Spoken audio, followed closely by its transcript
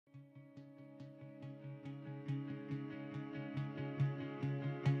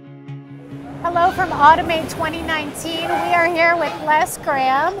Hello from Automate 2019. We are here with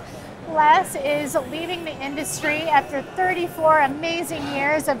Graham. Les is leaving the industry after 34 amazing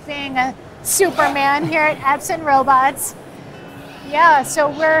years of being a Superman here at Epson Robots. Yeah, so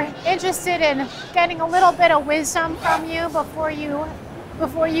we're interested in getting a little bit of wisdom from you before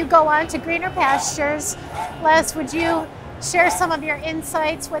you go on to greener pastures. Les, would you share some of your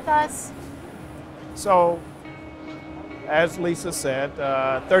insights with us? So, as Lisa said,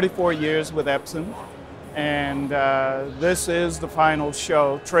 34 years with Epson, and this is the final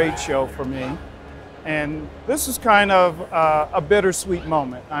trade show for me. And this is kind of a bittersweet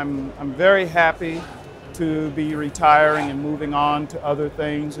moment. I'm very happy to be retiring and moving on to other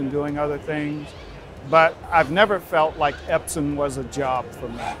things and doing other things, but I've never felt like Epson was a job for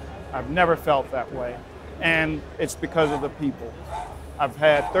me. I've never felt that way, and it's because of the people. I've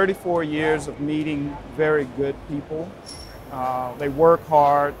had 34 years of meeting very good people. They work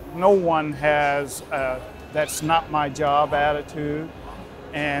hard. No one has that's not my job attitude.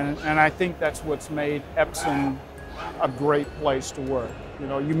 And I think that's what's made Epson a great place to work. You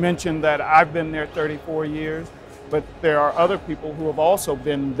know, you mentioned that I've been there 34 years, but there are other people who have also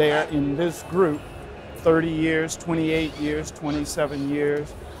been there in this group 30 years, 28 years, 27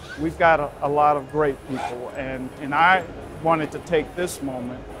 years. We've got a lot of great people, and I wanted to take this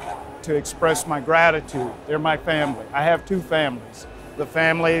moment to express my gratitude. They're my family. I have two families. The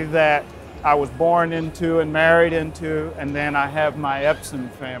family that I was born into and married into, and then I have my Epson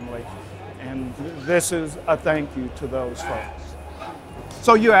family. And this is a thank you to those folks.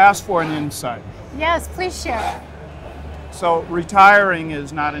 So you asked for an insight. Yes, please share. So retiring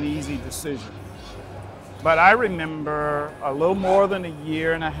is not an easy decision. But I remember a little more than a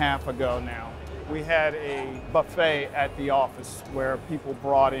year and a half ago now, we had a buffet at the office where people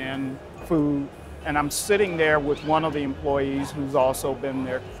brought in food, and I'm sitting there with one of the employees who's also been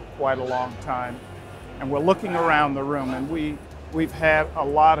there for quite a long time, and we're looking around the room, and we've had a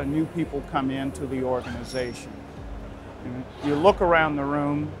lot of new people come into the organization. And you look around the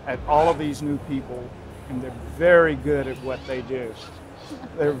room at all of these new people, and they're very good at what they do.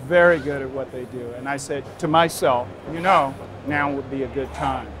 They're very good at what they do. And I said to myself, you know, now would be a good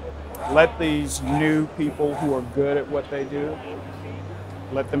time. Let these new people who are good at what they do,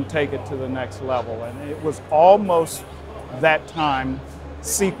 let them take it to the next level. And it was almost that time,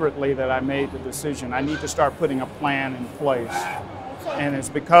 secretly, that I made the decision. I need to start putting a plan in place. And it's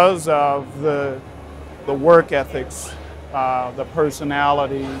because of the work ethics, the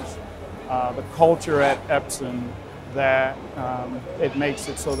personalities, the culture at Epson, that it makes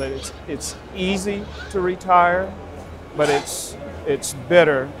it so that it's easy to retire, but it's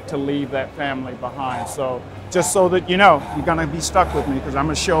bitter to leave that family behind. So just so that you know, you're going to be stuck with me because I'm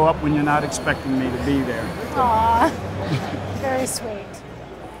going to show up when you're not expecting me to be there. Aww, very sweet.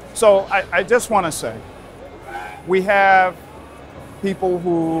 So I just want to say, we have people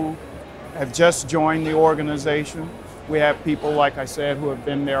who have just joined the organization. We have people, like I said, who have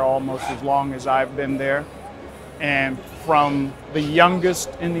been there almost as long as I've been there. And from the youngest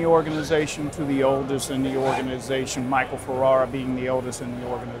in the organization to the oldest in the organization, Michael Ferrara being the oldest in the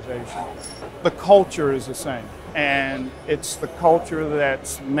organization, the culture is the same. And it's the culture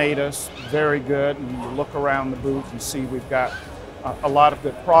that's made us very good. And you look around the booth and see we've got a lot of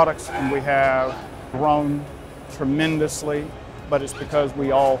good products, and we have grown tremendously, but it's because we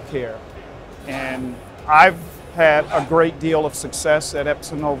all care. And I've had a great deal of success at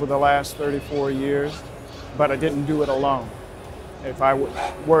Epson over the last 34 years. But I didn't do it alone. If I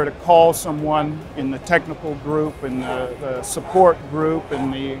were to call someone in the technical group, in the support group,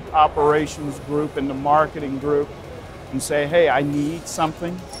 in the operations group, in the marketing group, and say, hey, I need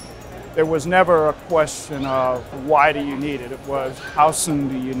something, there was never a question of why do you need it? It was how soon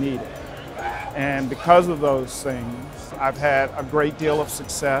do you need it? And because of those things, I've had a great deal of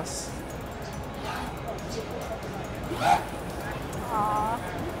success. Aww.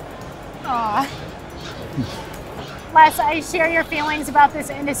 Aww. Les, I share your feelings about this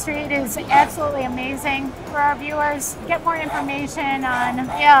industry. It is absolutely amazing. For our viewers, get more information on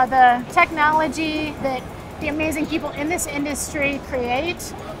the technology that the amazing people in this industry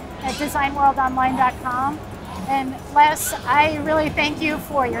create at designworldonline.com. And Les, I really thank you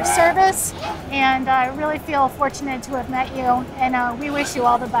for your service, and I really feel fortunate to have met you, and we wish you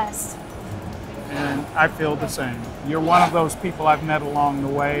all the best. And I feel the same. You're one of those people I've met along the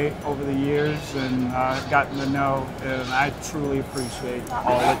way over the years, and I've gotten to know, and I truly appreciate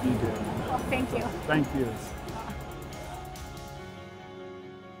all that you do. Well, thank you. Thank you.